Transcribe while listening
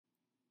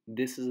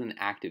This is an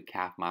active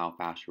calf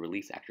myofascial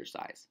release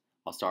exercise.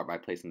 I'll start by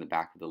placing the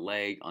back of the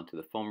leg onto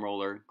the foam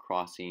roller,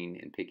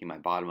 crossing and picking my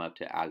bottom up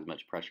to add as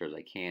much pressure as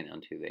I can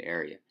onto the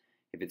area.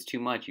 If it's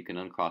too much, you can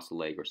uncross the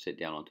leg or sit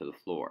down onto the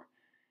floor.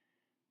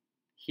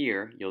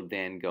 Here, you'll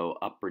then go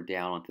up or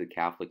down onto the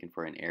calf looking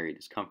for an area of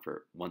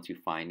discomfort. Once you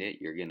find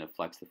it, you're going to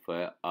flex the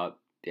foot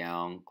up,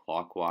 down,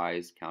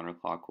 clockwise,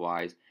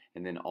 counterclockwise,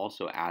 and then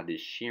also add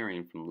this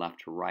shearing from left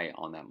to right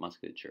on that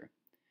musculature.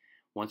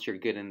 Once you're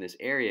good in this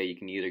area, you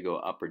can either go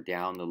up or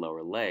down the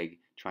lower leg,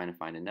 trying to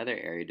find another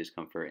area of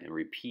discomfort and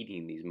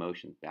repeating these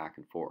motions back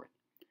and forth.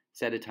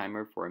 Set a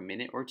timer for a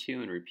minute or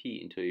two and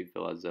repeat until you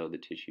feel as though the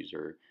tissues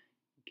are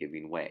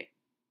giving way.